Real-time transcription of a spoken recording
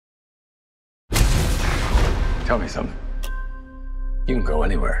Tell me something. You can go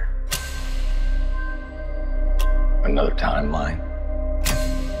anywhere. Another timeline.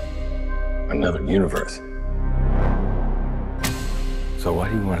 Another universe. So why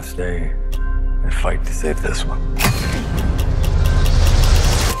do you want to stay and fight to save this one?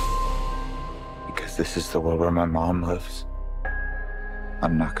 Because this is the world where my mom lives.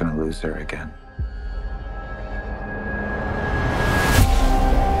 I'm not gonna lose her again.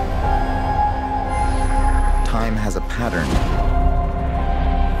 Time has a pattern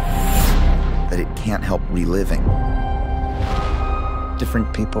that it can't help reliving.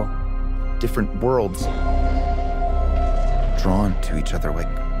 Different people, different worlds, drawn to each other like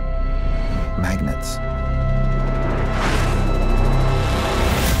magnets.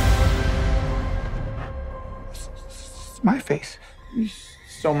 It's my face. You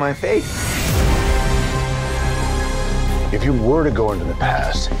stole my face. If you were to go into the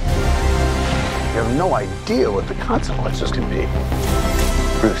past, you have no idea what the consequences can be.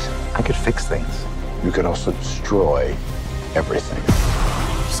 Bruce, I could fix things. You could also destroy everything.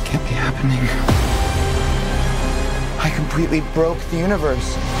 This can't be happening. I completely broke the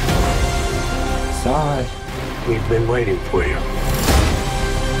universe. Zod, we've been waiting for you.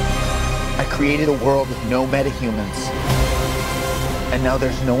 I created a world with no metahumans. And now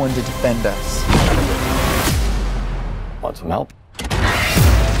there's no one to defend us. Want some help?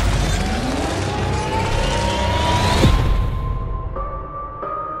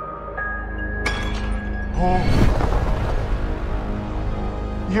 Oh.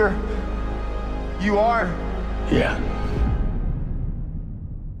 You are? Yeah.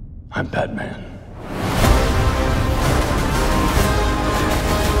 I'm Batman.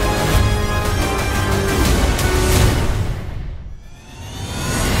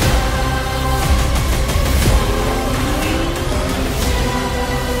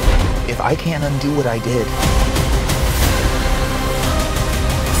 If I can't undo what I did,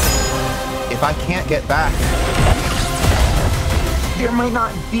 if I can't get back, there might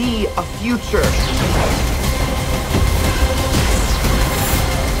not be a future.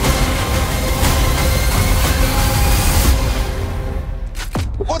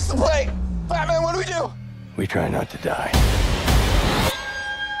 What's the play? Batman, what do we do? We try not to die.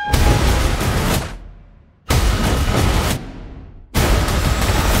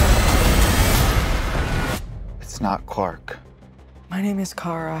 It's not Clark. My name is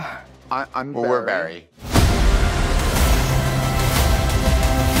Kara. I'm Barry. We're Barry.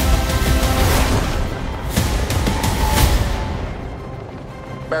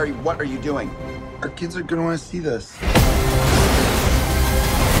 Barry, what are you doing? Our kids are gonna want to see this.